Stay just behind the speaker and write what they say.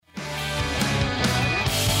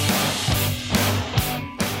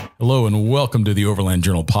Hello and welcome to the Overland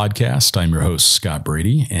Journal podcast. I'm your host, Scott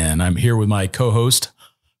Brady, and I'm here with my co-host,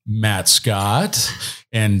 Matt Scott.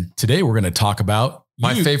 And today we're going to talk about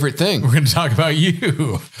my favorite thing. We're going to talk about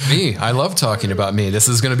you. Me. I love talking about me. This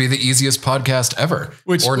is going to be the easiest podcast ever,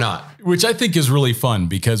 or not. Which I think is really fun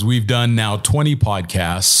because we've done now 20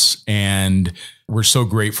 podcasts and we're so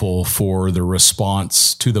grateful for the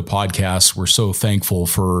response to the podcast. We're so thankful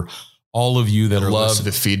for all of you that love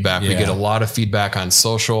the feedback. Yeah. We get a lot of feedback on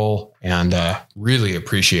social and really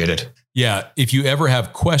appreciate it. Yeah. If you ever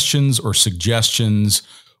have questions or suggestions,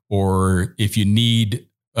 or if you need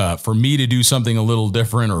for me to do something a little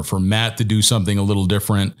different or for Matt to do something a little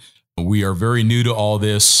different, we are very new to all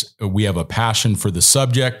this. We have a passion for the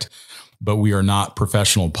subject, but we are not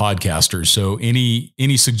professional podcasters. So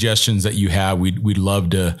any suggestions that you have, we'd love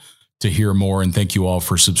to hear more. And thank you all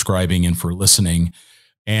for subscribing and for listening.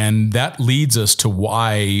 And that leads us to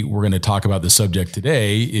why we're going to talk about the subject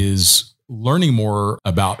today is learning more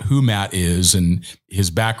about who Matt is and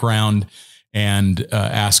his background and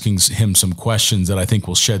asking him some questions that I think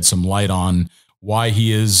will shed some light on why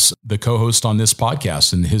he is the co-host on this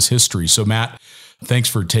podcast and his history. So Matt, thanks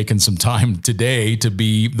for taking some time today to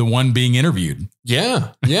be the one being interviewed.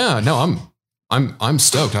 Yeah. No, I'm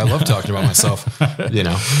stoked. I love talking about myself,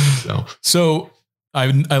 So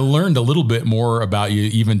I learned a little bit more about you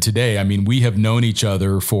even today. I mean, we have known each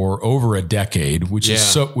other for over a decade, which is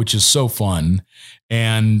so fun.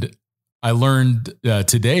 And I learned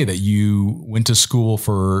today that you went to school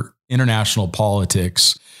for international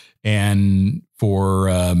politics and for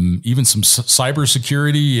even some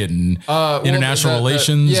cybersecurity and international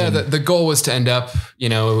relations. The goal was to end up,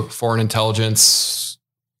 foreign intelligence,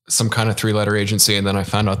 some kind of 3-letter agency. And then I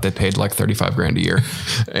found out they paid like $35,000 a year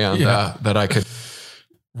and that I could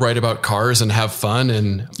write about cars and have fun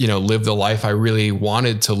and, live the life I really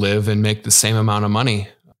wanted to live and make the same amount of money.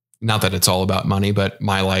 Not that it's all about money, but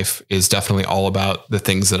my life is definitely all about the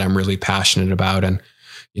things that I'm really passionate about. And,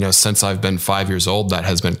 since I've been 5 years old, that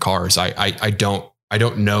has been cars. I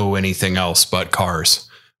don't know anything else but cars.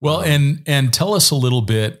 Well, and tell us a little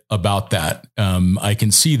bit about that. I can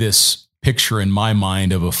see this picture in my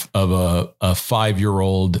mind of a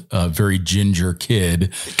 5-year-old, very ginger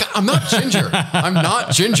kid. I'm not ginger. I'm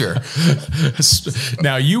not ginger.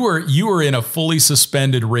 Now you were in a fully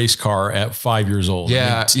suspended race car at 5 years old.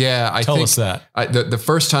 Yeah. Tell us that. The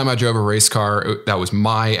first time I drove a race car, that was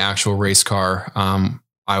my actual race car.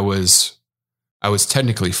 I was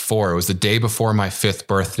technically 4. It was the day before my 5th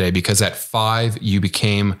birthday, because at 5 you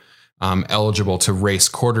became eligible to race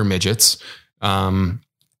quarter midgets.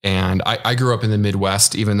 And I grew up in the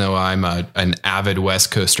Midwest, even though I'm an avid West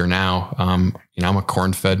Coaster now. I'm a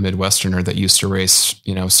corn-fed Midwesterner that used to race,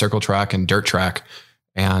 circle track and dirt track.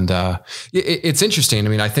 And it's interesting. I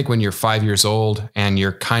mean, I think when you're 5 years old and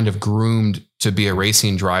you're kind of groomed to be a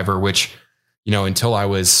racing driver, which, until I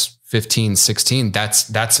was 15, 16,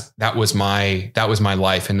 that was my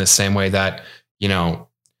life, in the same way that,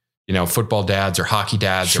 football dads or hockey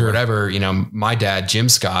dads or whatever, my dad, Jim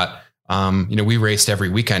Scott, we raced every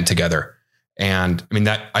weekend together. And I mean,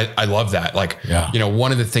 that I love that. Like,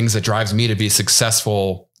 one of the things that drives me to be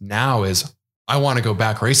successful now is I want to go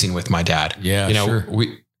back racing with my dad.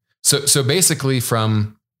 So basically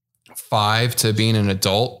from 5 to being an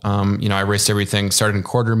adult, I raced everything, started in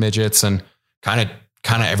quarter midgets and kind of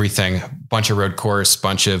everything, bunch of road course,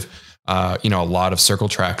 bunch of, a lot of circle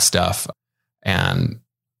track stuff. And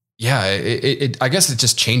I guess it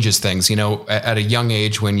just changes things, at a young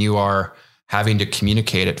age, when you are having to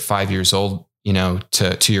communicate at 5 years old,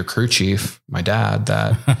 to your crew chief, my dad,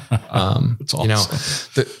 that, That's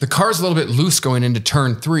awesome. The car's a little bit loose going into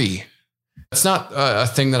turn 3. It's not a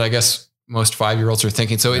thing that I guess most 5-year-olds are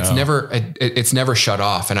thinking. So it's never shut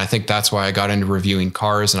off. And I think that's why I got into reviewing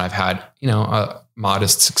cars, and I've had, a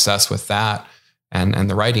modest success with that and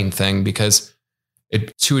the writing thing, because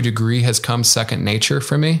it, to a degree, has come second nature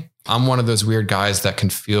for me. I'm one of those weird guys that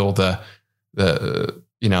can feel the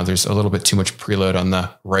there's a little bit too much preload on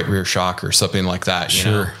the right rear shock or something like that.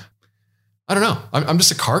 Sure. I don't know. I'm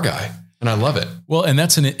just a car guy and I love it. Well, and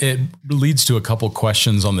it leads to a couple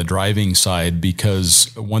questions on the driving side,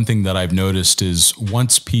 because one thing that I've noticed is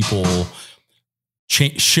once people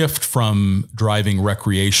shift from driving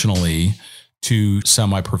recreationally to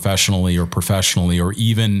semi-professionally or professionally, or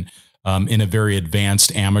even in a very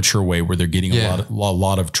advanced amateur way where they're getting a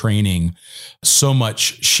lot of training, so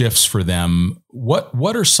much shifts for them.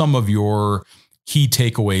 What are some of your key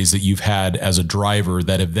takeaways that you've had as a driver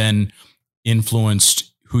that have then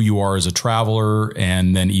influenced who you are as a traveler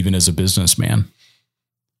and then even as a businessman?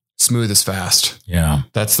 smooth is fast. Yeah.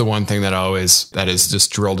 That's the one thing that is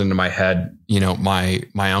just drilled into my head. You know, my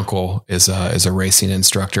uncle is a racing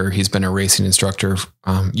instructor. He's been a racing instructor,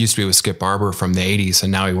 used to be with Skip Barber from the 80s.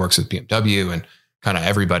 And now he works with BMW and kind of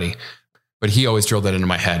everybody, but he always drilled that into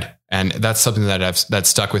my head. And that's something that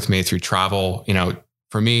stuck with me through travel. You know,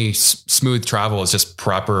 for me, smooth travel is just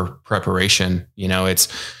proper preparation. You know, it's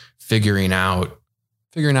figuring out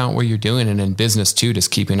what you're doing. And in business too,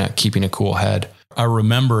 just keeping a cool head. I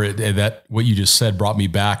remember that what you just said brought me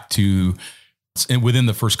back to within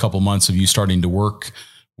the first couple months of you starting to work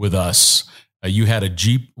with us. You had a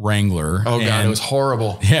Jeep Wrangler. Oh God, it was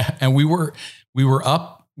horrible. Yeah. And we were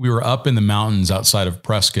up in the mountains outside of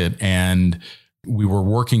Prescott, and we were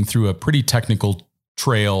working through a pretty technical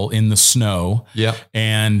trail in the snow. Yeah.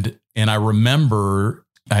 And I remember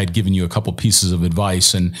I had given you a couple pieces of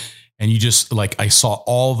advice, and you just like, I saw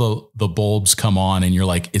all the bulbs come on, and you're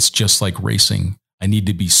like, it's just like racing. I need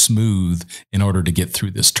to be smooth in order to get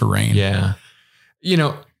through this terrain. Yeah. You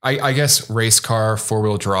know, I guess race car,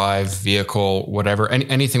 4-wheel drive vehicle, whatever,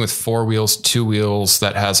 anything with 4 wheels, 2 wheels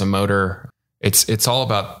that has a motor, it's all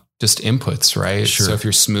about just inputs, right? Sure. So if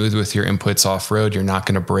you're smooth with your inputs off road, you're not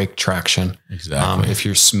going to break traction. Exactly. If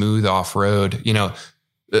you're smooth off road, you know,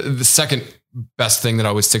 the second best thing that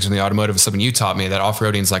always sticks in the automotive is something you taught me, that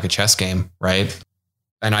off-roading is like a chess game, right?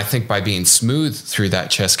 And I think by being smooth through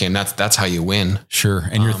that chess game, that's how you win. Sure.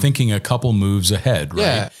 And you're thinking a couple moves ahead, right?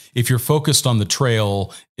 Yeah. If you're focused on the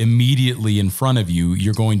trail immediately in front of you,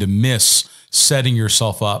 you're going to miss setting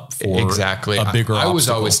yourself up for exactly a bigger I was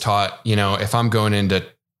obstacle. always taught, you know, if I'm going into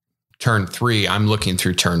turn 3, I'm looking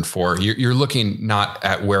through turn 4. You're looking not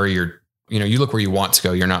at where you look where you want to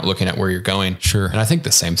go. You're not looking at where you're going. Sure. And I think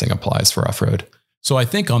the same thing applies for off-road. So I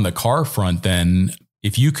think on the car front, then,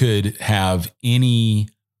 if you could have any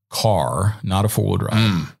car, not a 4-wheel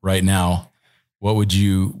drive right now, what would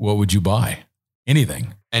you buy?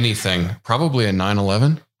 Anything. Probably a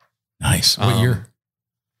 911. Nice. What year?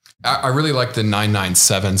 I really like the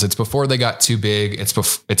 997s. It's before they got too big.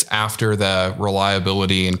 It's after the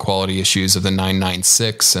reliability and quality issues of the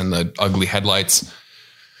 996 and the ugly headlights.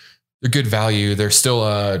 They're good value. They're still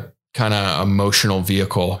a kind of emotional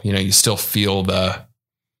vehicle. You know, you still feel the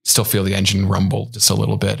engine rumble just a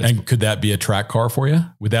little bit. And could that be a track car for you?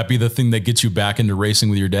 Would that be the thing that gets you back into racing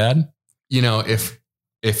with your dad? You know,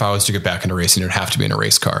 if I was to get back into racing, it'd have to be in a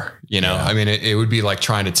race car. You know, yeah. I mean, it would be like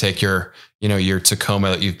trying to take your Tacoma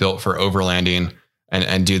that you've built for overlanding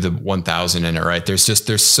and do the 1000 in it, right?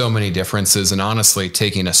 There's so many differences. And honestly,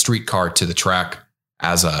 taking a street car to the track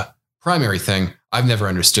as a primary thing, I've never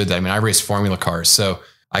understood that. I mean, I race formula cars, so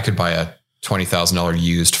I could buy a $20,000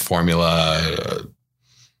 used Formula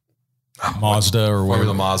Mazda or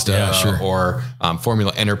Formula Mazda, yeah, sure. Or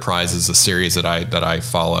Formula Enterprise is a series that I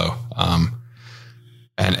follow.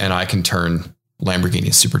 And I can turn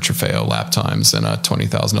Lamborghini Super Trofeo lap times in a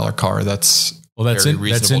 $20,000 car. That's very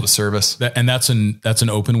reasonable to service. And that's an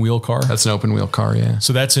open wheel car. That's an open wheel car. Yeah.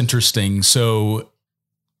 So that's interesting. So,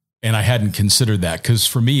 and I hadn't considered that, because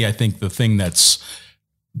for me, I think the thing that's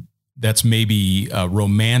maybe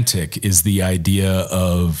romantic is the idea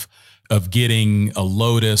of getting a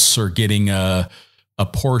Lotus or getting a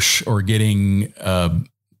Porsche or getting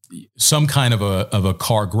some kind of a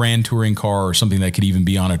car, grand touring car, or something that could even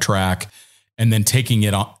be on a track, and then taking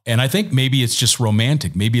it on. And I think maybe it's just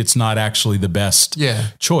romantic. Maybe it's not actually the best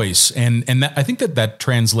choice. And I think that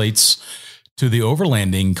translates to the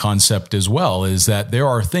overlanding concept as well, is that there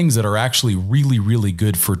are things that are actually really, really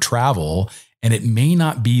good for travel. And it may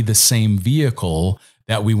not be the same vehicle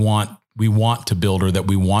that we want to build or that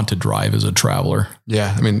we want to drive as a traveler.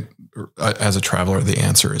 Yeah. I mean, as a traveler, the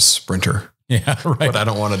answer is Sprinter. Yeah, right. But I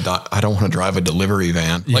don't want to drive a delivery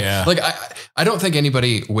van. I don't think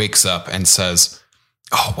anybody wakes up and says,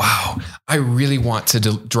 "Oh wow, I really want to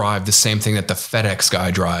drive the same thing that the FedEx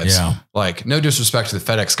guy drives." Yeah. Like, no disrespect to the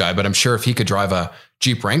FedEx guy, but I'm sure if he could drive a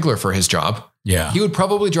Jeep Wrangler for his job, he would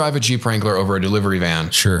probably drive a Jeep Wrangler over a delivery van.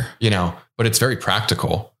 Sure. You know, but it's very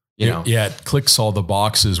practical. You know? Yeah, it clicks all the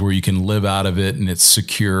boxes where you can live out of it and it's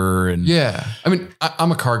secure. And yeah, I mean,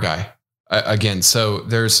 I'm a car guy again, so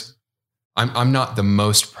I'm not the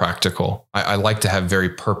most practical. I like to have very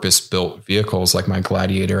purpose-built vehicles, like my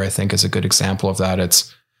Gladiator, I think, is a good example of that.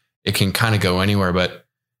 It can kind of go anywhere, but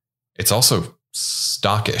it's also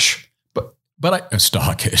stockish. But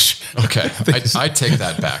stockish. Okay. I take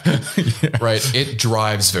that back. Yeah. Right. It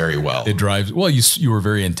drives very well. It drives well. You were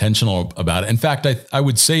very intentional about it. In fact, I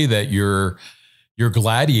would say that your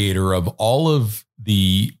Gladiator, of all of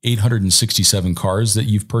the 867 cars that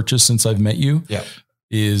you've purchased since I've met you,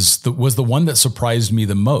 was the one that surprised me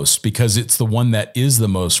the most, because it's the one that is the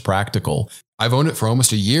most practical. I've owned it for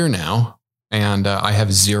almost a year now, and I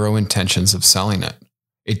have zero intentions of selling it.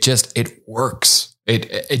 It works.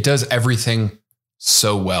 It does everything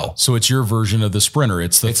so well. So it's your version of the Sprinter.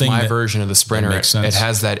 It's my version of the Sprinter. Makes sense. It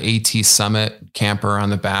has that AT Summit camper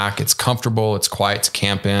on the back. It's comfortable. It's quiet to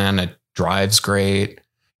camp in. It drives great.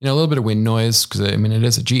 A little bit of wind noise because it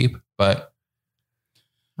is a Jeep, but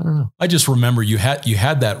I don't know. I just remember you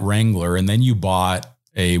had that Wrangler, and then you bought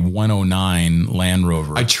a 109 Land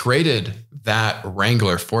Rover. I traded that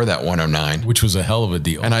Wrangler for that 109, which was a hell of a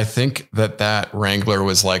deal. And I think that Wrangler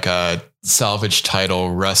was like a salvage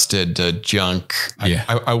title, rusted to junk. Yeah.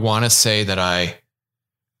 I want to say that I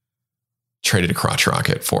traded a crotch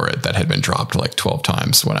rocket for it that had been dropped like 12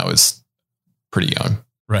 times when I was pretty young.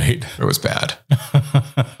 Right. It was bad.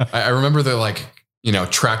 I remember the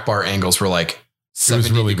track bar angles were like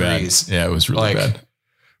 70 really degrees. Bad. Yeah, it was really bad.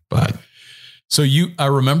 But so I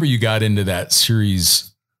remember you got into that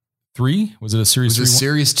Series 3. Was it a Series 3? It was a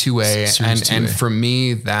Series 2A. And for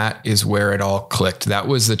me, that is where it all clicked. That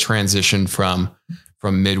was the transition from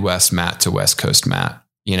Midwest Matt to West Coast Matt.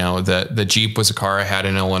 The Jeep was a car I had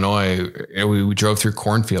in Illinois. We drove through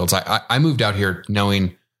cornfields. I moved out here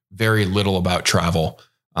knowing very little about travel.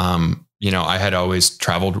 I had always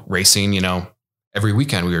traveled racing, every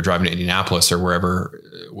weekend we were driving to Indianapolis or wherever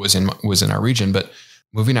was in our region, but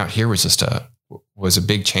moving out here was just was a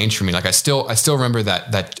big change for me. Like I still remember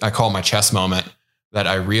that I call it my chess moment, that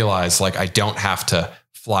I realized like I don't have to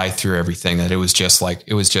fly through everything, that it was just like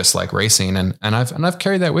racing. And I've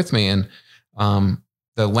carried that with me. And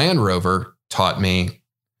the Land Rover taught me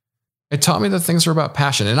that things are about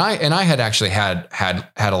passion. And I had actually had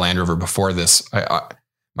a Land Rover before this.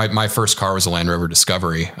 My first car was a Land Rover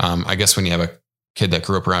Discovery. I guess when you have a kid that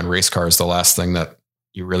grew up around race cars, the last thing that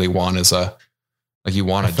you really want is you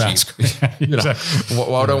want a Jeep. Exactly.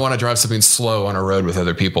 Why would I want to drive something slow on a road with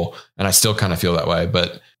other people? And I still kind of feel that way.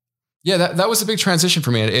 But yeah, that was a big transition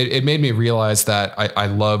for me. It made me realize that I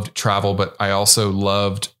loved travel, but I also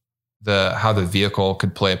loved how the vehicle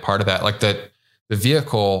could play a part of that. Like that the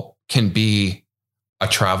vehicle can be a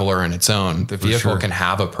traveler in its own. The vehicle can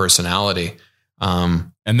have a personality.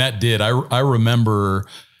 And that did. I remember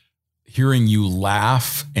hearing you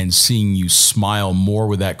laugh and seeing you smile more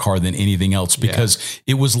with that car than anything else, because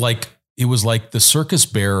it was like the circus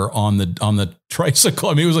bear on the tricycle.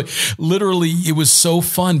 I mean, it was like literally, it was so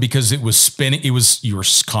fun because it was spinning. You were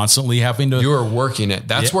constantly having to. You were working it.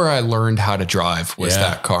 That's where I learned how to drive was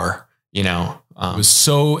that car. It was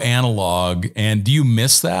so analog. And do you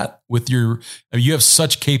miss that with you have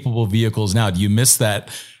such capable vehicles now? Do you miss that?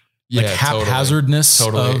 Like haphazardness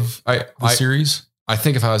of the series? I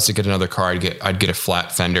think if I was to get another car, I'd get a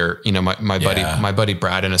flat fender. My buddy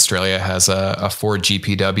Brad in Australia has a Ford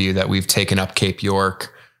GPW that we've taken up Cape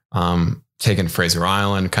York, taken Fraser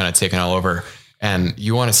Island, kind of taken all over. And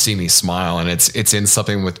you want to see me smile, and it's in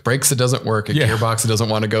something with brakes that doesn't work, a gearbox that doesn't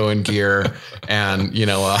want to go in gear, and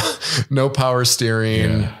no power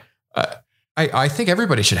steering. Yeah. I think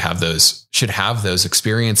everybody should have those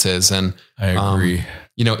experiences, and I agree.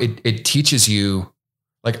 It teaches you.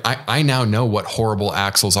 Like I now know what horrible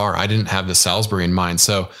axles are. I didn't have the Salisbury in mind.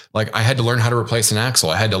 So like I had to learn how to replace an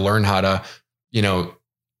axle. I had to learn how to,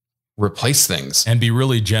 replace things and be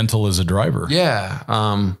really gentle as a driver.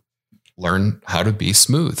 Yeah. Learn how to be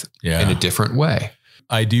smooth in a different way.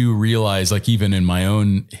 I do realize, like, even in my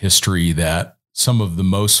own history, that some of the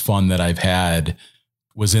most fun that I've had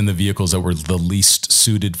was in the vehicles that were the least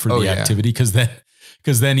suited for the activity. Cause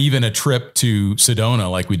then even a trip to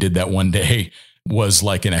Sedona, like we did that one day, was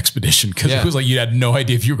like an expedition, because it was like you had no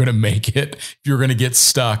idea if you were going to make it, if you were going to get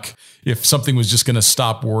stuck, if something was just going to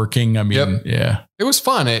stop working. I mean, it was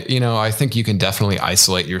fun. I think you can definitely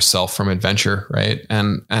isolate yourself from adventure, right?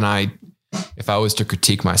 And if I was to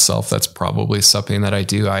critique myself, that's probably something that I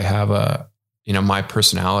do. I have my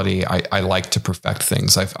personality. I like to perfect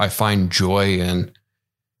things. I find joy in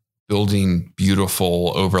building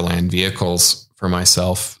beautiful overland vehicles for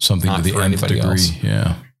myself, something to the nth degree. Else.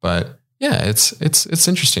 Yeah, but. Yeah, it's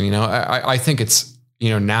interesting. I think it's,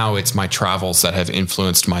 now it's my travels that have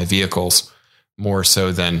influenced my vehicles more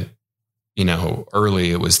so than,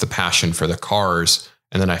 early it was the passion for the cars.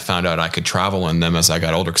 And then I found out I could travel in them as I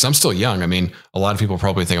got older, because I'm still young. I mean, a lot of people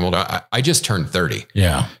probably think I'm older. I just turned 30.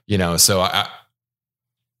 Yeah. So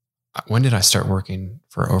when did I start working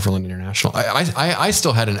for Overland International? I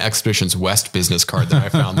still had an Expeditions West business card that I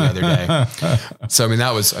found the other day. So, I mean,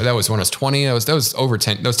 that was when I was 20. That was over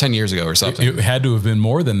 10. That was 10 years ago or something. It had to have been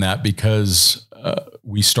more than that, because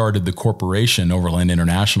we started the corporation Overland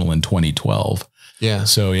International in 2012. Yeah.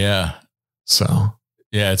 So, yeah. So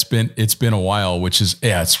Yeah, it's been a while, which is,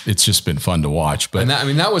 it's just been fun to watch. But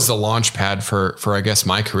that was the launch pad for I guess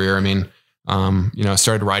my career. I mean, I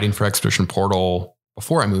started writing for Expedition Portal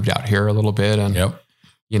before I moved out here a little bit. And, yep.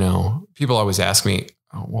 People always ask me,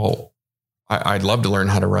 oh, well, I'd love to learn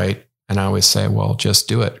how to write. And I always say, well, just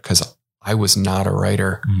do it. Cause I was not a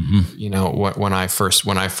writer, when I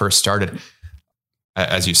first started,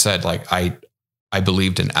 as you said, like I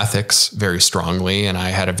believed in ethics very strongly, and I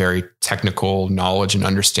had a very technical knowledge and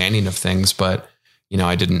understanding of things, but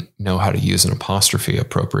I didn't know how to use an apostrophe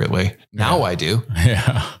appropriately. Now I do.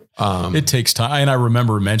 Yeah. It takes time. And I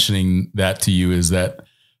remember mentioning that to you, is that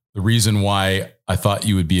the reason why I thought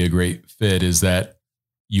you would be a great fit is that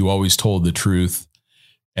you always told the truth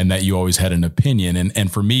and that you always had an opinion.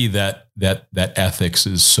 And for me, that ethics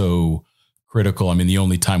is so critical. I mean, the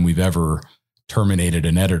only time we've ever terminated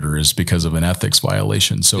an editor is because of an ethics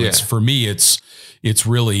violation. So it's, for me, it's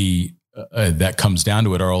really that comes down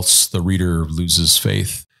to it, or else the reader loses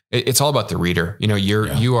faith. It's all about the reader.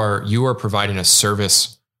 You are providing a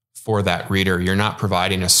service for that reader. You're not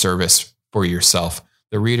providing a service for yourself.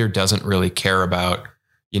 The reader doesn't really care about,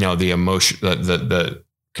 the emotion, the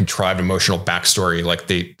contrived emotional backstory. Like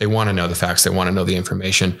they want to know the facts. They want to know the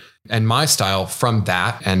information. And my style from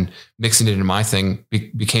that and mixing it into my thing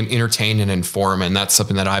became entertain and inform. And that's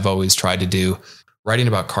something that I've always tried to do. Writing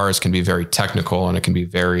about cars can be very technical and it can be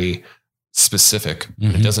very specific.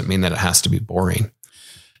 Mm-hmm. It doesn't mean that it has to be boring.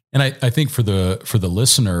 And I think for the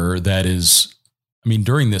listener, that is,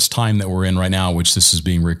 during this time that we're in right now, which this is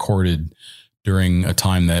being recorded during a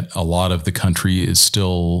time that a lot of the country is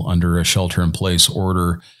still under a shelter in place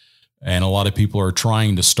order. And a lot of people are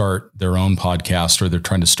trying to start their own podcast, or they're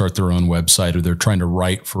trying to start their own website, or they're trying to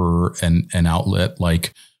write for an outlet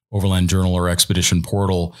like Overland Journal or Expedition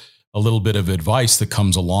Portal. A little bit of advice that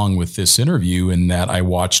comes along with this interview, and that I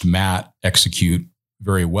watched Matt execute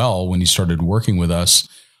very well when he started working with us,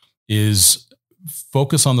 is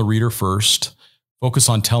focus on the reader first, focus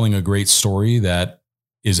on telling a great story that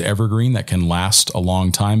is evergreen, that can last a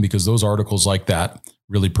long time, because those articles like that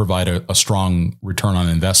really provide a strong return on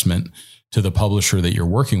investment to the publisher that you're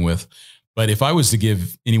working with. But if I was to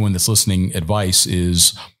give anyone that's listening advice,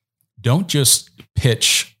 is don't just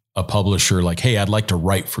pitch a publisher like, hey, I'd like to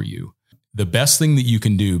write for you. The best thing that you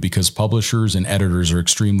can do, because publishers and editors are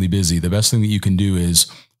extremely busy, the best thing that you can do is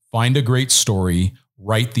find a great story,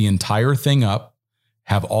 write the entire thing up,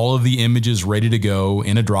 have all of the images ready to go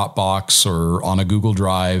in a Dropbox or on a Google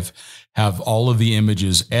Drive, have all of the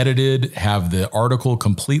images edited, have the article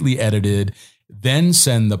completely edited, then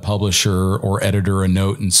send the publisher or editor a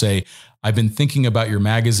note and say, I've been thinking about your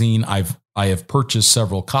magazine. I have purchased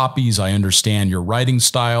several copies. I understand your writing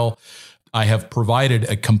style. I have provided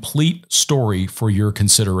a complete story for your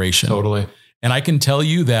consideration. Totally. And I can tell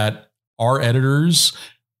you that our editors,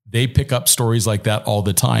 they pick up stories like that all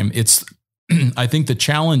the time. I think the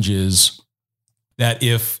challenge is that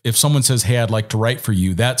if someone says, hey, I'd like to write for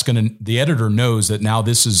you, the editor knows that now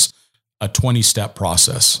this is a 20-step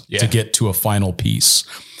process to get to a final piece.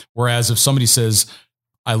 Whereas if somebody says,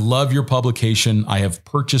 I love your publication, I have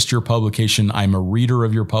purchased your publication, I'm a reader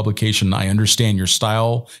of your publication, I understand your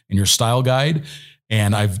style and your style guide,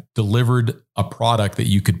 and I've delivered a product that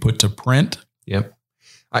you could put to print. Yep.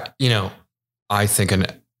 I think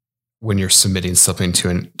when you're submitting something to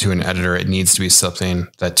an editor, it needs to be something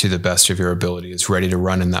that, to the best of your ability, is ready to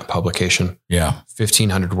run in that publication. Yeah.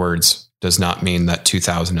 1,500 words does not mean that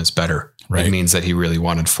 2,000 is better. Right. It means that he really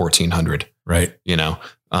wanted 1,400. Right. Yeah.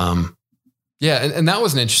 And that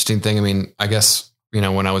was an interesting thing. I guess,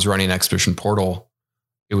 when I was running Expedition Portal,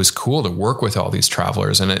 it was cool to work with all these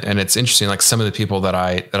travelers. And it's interesting, like some of the people that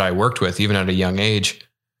I worked with, even at a young age,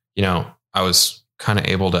 I was kind of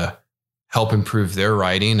able to help improve their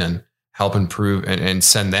writing and help improve and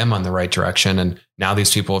send them on the right direction. And now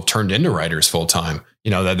these people have turned into writers full time.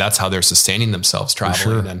 That's how they're sustaining themselves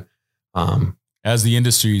traveling. Sure. And as the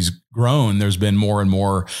industry's grown, there's been more and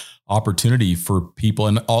more opportunity for people.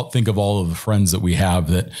 And think of all of the friends that we have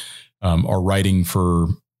that are writing for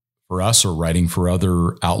us or writing for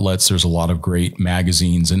other outlets. There's a lot of great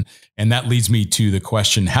magazines. And that leads me to the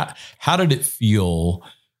question, how did it feel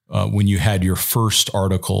when you had your first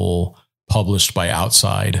article published by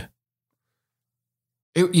Outside?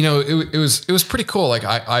 It was pretty cool. Like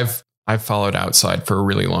I've followed Outside for a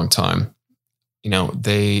really long time.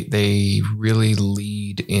 They really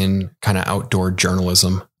lead in kind of outdoor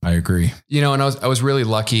journalism. I agree. And I was really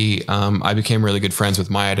lucky. I became really good friends with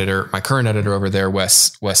my current editor over there,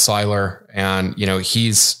 Wes Seiler. And,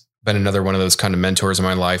 he's been another one of those kind of mentors in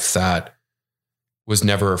my life that was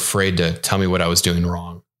never afraid to tell me what I was doing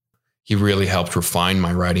wrong. He really helped refine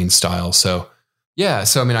my writing style. So Yeah.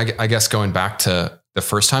 So, I mean, I guess going back to the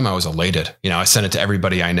first time, I was elated. I sent it to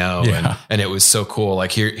everybody I know, and it was so cool.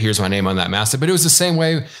 Like, here's my name on that masthead. But it was the same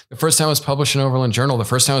way the first time I was published in Overland Journal, the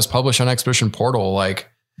first time I was published on Expedition Portal. Like,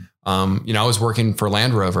 I was working for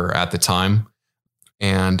Land Rover at the time,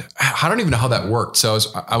 and I don't even know how that worked. So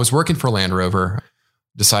I was working for Land Rover,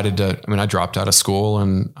 I dropped out of school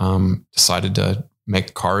and decided to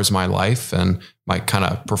make cars my life, and my kind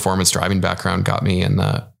of performance driving background got me in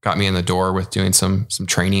the door with doing some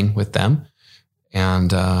training with them,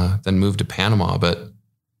 and then moved to Panama. But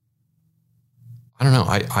I don't know.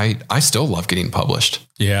 I still love getting published.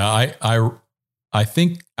 Yeah. I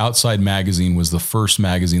think Outside Magazine was the first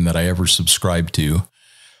magazine that I ever subscribed to.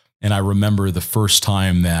 And I remember the first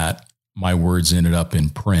time that my words ended up in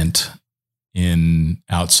print in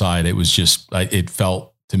Outside, it was just, it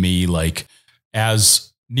felt to me like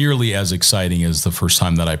as nearly as exciting as the first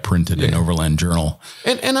time that I printed an Overland Journal.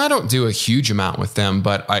 And I don't do a huge amount with them,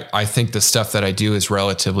 but I think the stuff that I do is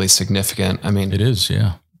relatively significant. I mean, it is.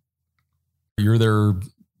 Yeah. You're their,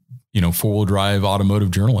 4-wheel drive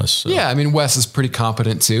automotive journalist. So. Yeah. I mean, Wes is pretty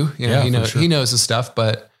competent too. He knows his stuff,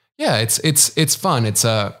 but yeah, it's fun.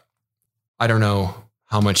 I don't know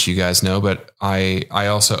how much you guys know, but I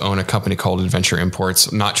also own a company called Adventure Imports.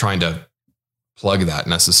 I'm not trying to plug that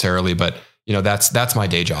necessarily, but that's my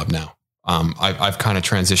day job now. I've kind of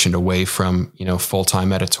transitioned away from,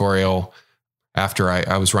 full-time editorial after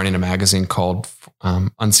I was running a magazine called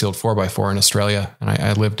Unsealed 4x4 in Australia. And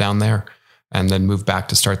I lived down there and then moved back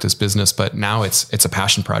to start this business. But now it's a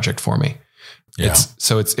passion project for me. Yeah.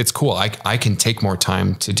 It's cool. I can take more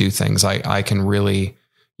time to do things. I can really,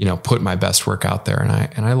 put my best work out there.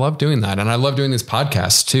 And I love doing that. And I love doing these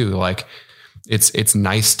podcasts too. Like it's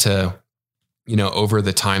nice to, over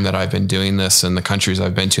the time that I've been doing this and the countries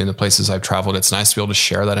I've been to and the places I've traveled, it's nice to be able to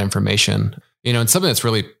share that information, and something that's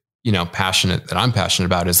really, I'm passionate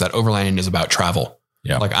about is that overlanding is about travel.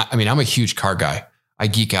 Yeah. Like, I'm a huge car guy. I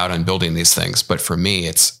geek out on building these things, but for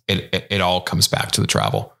me, it all comes back to the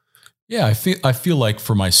travel. Yeah. I feel like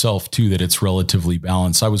for myself too, that it's relatively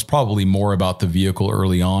balanced. I was probably more about the vehicle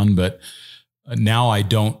early on, but now I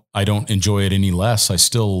don't enjoy it any less.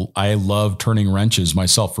 I love turning wrenches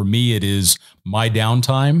myself. For me, it is my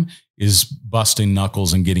downtime is busting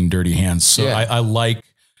knuckles and getting dirty hands. So yeah. I like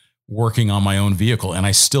working on my own vehicle, and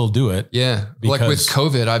I still do it. Yeah. Like with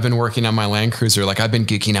COVID, I've been working on my Land Cruiser. Like I've been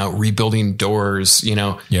geeking out, rebuilding doors,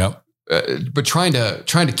 Yeah. But trying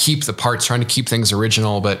to keep the parts, trying to keep things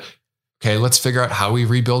original, but okay, let's figure out how we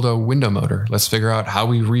rebuild a window motor. Let's figure out how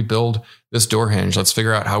we rebuild this door hinge. Let's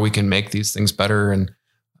figure out how we can make these things better. And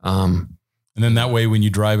then that way, when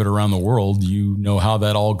you drive it around the world, you know how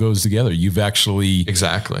that all goes together. You've actually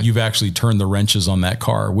turned the wrenches on that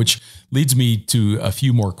car, which leads me to a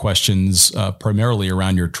few more questions, primarily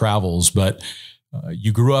around your travels. But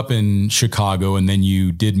you grew up in Chicago, and then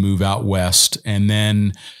you did move out west, and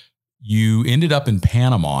then you ended up in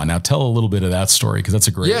Panama. Now tell a little bit of that story, because that's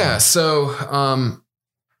a great one. So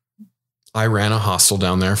I ran a hostel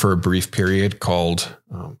down there for a brief period called,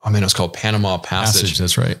 it was called Panama Passage.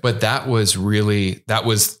 That's right. But that was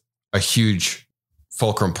a huge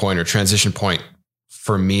fulcrum point or transition point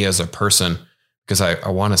for me as a person, because I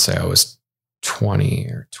want to say I was 20.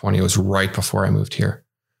 It was right before I moved here.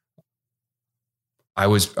 I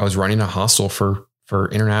was running a hostel for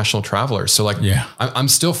international travelers. So I'm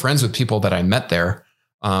still friends with people that I met there.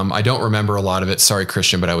 I don't remember a lot of it. Sorry,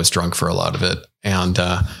 Christian, but I was drunk for a lot of it. And,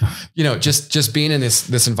 just being in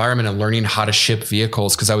this environment and learning how to ship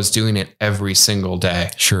vehicles, because I was doing it every single day.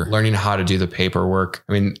 Sure. Learning how to do the paperwork.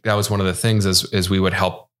 I mean, that was one of the things as we would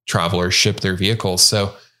help travelers ship their vehicles.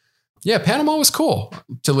 So yeah, Panama was cool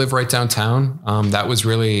to live right downtown. That was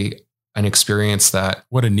really an experience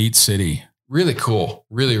what a neat city. Really cool.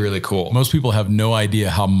 Really, really cool. Most people have no idea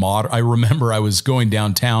how modern. I remember I was going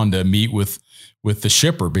downtown to meet with the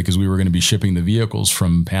shipper, because we were going to be shipping the vehicles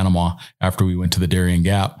from Panama after we went to the Darien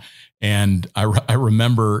Gap. And I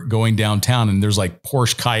remember going downtown, and there's like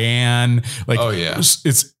Porsche Cayenne. Like, oh yeah.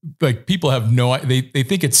 It's like people have they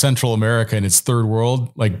think it's Central America and it's third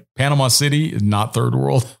world. Like Panama City is not third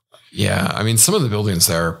world. Yeah. I mean, some of the buildings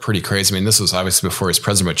there are pretty crazy. I mean, this was obviously before his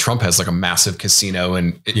president, but Trump has like a massive casino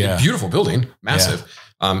and a beautiful building, massive.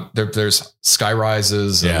 Yeah. There's sky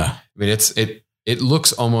rises. Yeah. I mean, it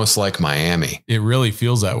looks almost like Miami. It really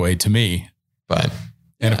feels that way to me. But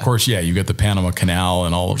and of course, you got the Panama Canal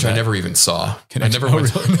and all of that. I never even saw. I never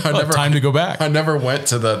time to go back. I never went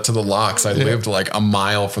to the locks. I lived like a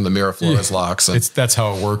mile from the Miraflores locks. And, that's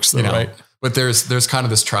how it works, though, right? But there's kind of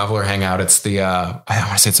this traveler hangout. It's I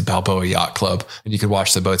want to say it's a Balboa Yacht Club, and you could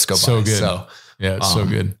watch the boats go by. So good. So it's so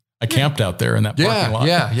good. I camped out there in that parking lot.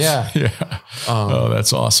 Yeah. Oh,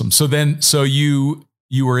 that's awesome. So you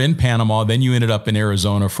were in Panama, then you ended up in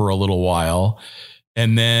Arizona for a little while,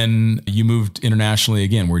 and then you moved internationally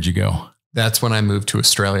again. Where'd you go? That's when I moved to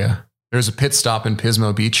Australia. There's a pit stop in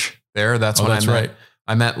Pismo Beach there. That's right.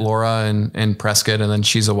 I met Laura in Prescott, and then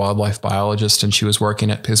she's a wildlife biologist, and she was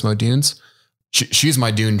working at Pismo Dunes. She's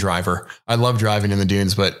my dune driver. I love driving in the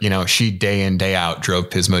dunes, but she day in, day out drove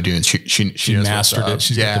Pismo Dunes. She mastered it.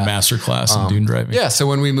 She's got the master class in dune driving. Yeah. So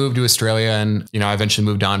when we moved to Australia, and I eventually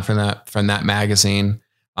moved on from that magazine,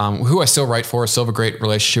 who I still write for, still have a great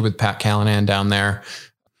relationship with Pat Callanan down there.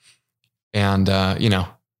 And it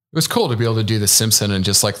was cool to be able to do the Simpson and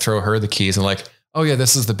just like throw her the keys and like, oh yeah,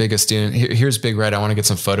 this is the biggest dune. Here's Big Red. I want to get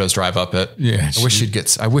some photos, drive up it. Yeah. I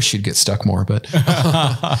wish she'd get stuck more, but,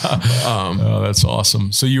 oh, that's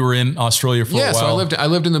awesome. So you were in Australia for a while. So I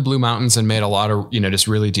lived in the Blue Mountains and made a lot of, just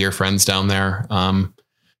really dear friends down there.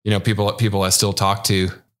 People I still talk to.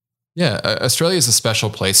 Yeah. Australia is a special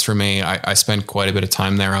place for me. I spent quite a bit of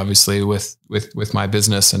time there, obviously with my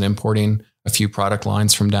business and importing a few product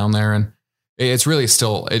lines from down there. And it's really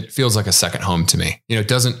it feels like a second home to me.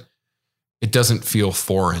 It doesn't feel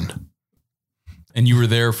foreign. And you were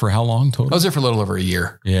there for how long total? I was there for a little over a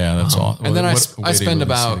year. Yeah, that's awesome. And then I spend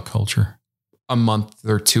about culture a month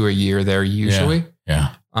or two a year there usually.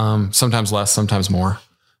 Yeah. Sometimes less, sometimes more.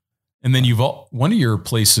 And then one of your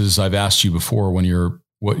places I've asked you before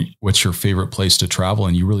what's your favorite place to travel?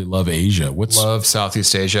 And you really love Asia. Love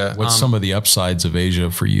Southeast Asia. What's some of the upsides of Asia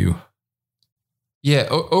for you? Yeah.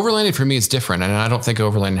 Overlanding for me is different. And I don't think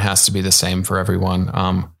overlanding has to be the same for everyone.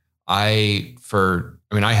 I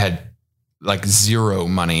had like zero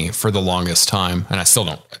money for the longest time, and I still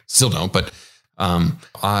don't, but,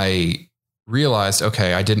 I realized,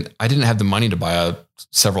 okay, I didn't have the money to buy a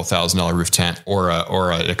several $1,000 roof tent or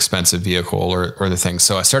an expensive vehicle or the thing.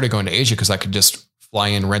 So I started going to Asia because I could just fly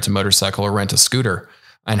in, rent a motorcycle or rent a scooter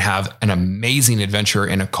and have an amazing adventure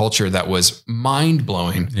in a culture that was mind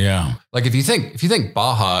blowing. Yeah. Like if you think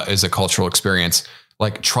Baja is a cultural experience,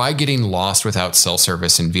 like try getting lost without cell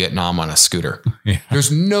service in Vietnam on a scooter. Yeah.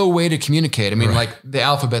 There's no way to communicate. I mean, like the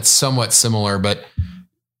alphabet's somewhat similar, but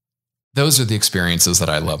those are the experiences that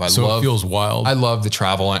I love. It feels wild. I love the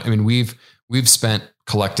travel. I mean, we've spent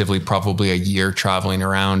collectively probably a year traveling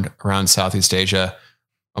around Southeast Asia.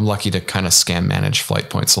 I'm lucky to kind of scam manage flight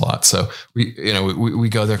points a lot. So we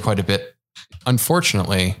go there quite a bit.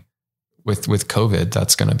 Unfortunately, with COVID,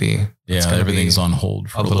 that's going to be, everything's on hold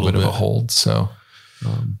for a little bit of a hold. So,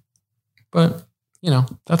 but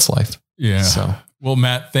that's life. Yeah. So, well,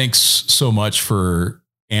 Matt, thanks so much for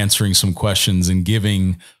answering some questions and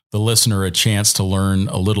giving the listener a chance to learn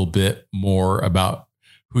a little bit more about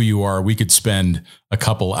who you are. We could spend a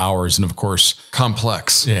couple hours, and of course,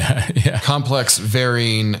 complex. Yeah. Complex,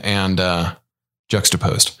 varying, and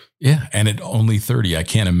juxtaposed. Yeah. And at only 30, I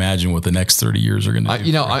can't imagine what the next 30 years are going to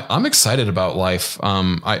do. I'm excited about life.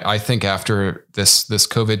 I think after this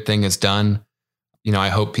COVID thing is done, I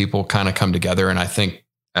hope people kind of come together. And I think,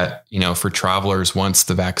 for travelers, once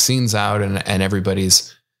the vaccine's out and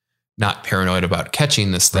everybody's not paranoid about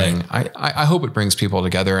catching this thing, right. I hope it brings people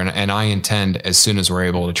together. And I intend, as soon as we're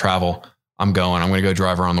able to travel, I'm going to go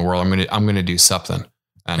drive around the world. I'm going to do something.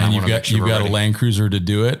 And you've got a Land Cruiser to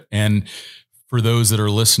do it. And for those that are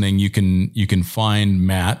listening, you can find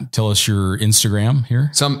Matt. Tell us your Instagram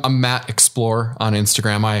here. So I'm Matt Explore on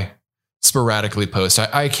Instagram. I sporadically post.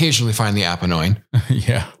 I occasionally find the app annoying.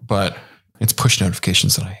 Yeah. But it's push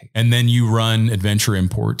notifications that I hate. And then you run Adventure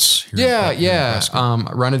Imports.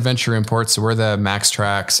 Run Adventure Imports. So we're the Max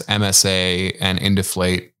Trax, MSA, and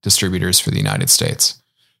Indiflate distributors for the United States.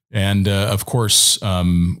 And of course,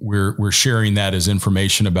 we're sharing that as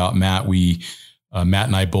information about Matt. Matt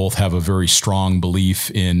and I both have a very strong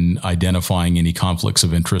belief in identifying any conflicts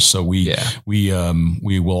of interest. So we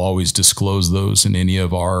will always disclose those in any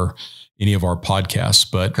of our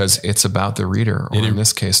podcasts, but because it's about the reader, or in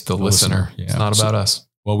this case, the listener. Yeah. It's not about us.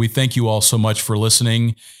 Well, we thank you all so much for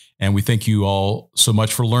listening, and we thank you all so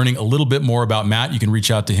much for learning a little bit more about Matt. You can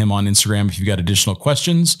reach out to him on Instagram if you've got additional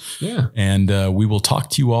questions. Yeah. And we will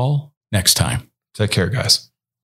talk to you all next time. Take care, guys.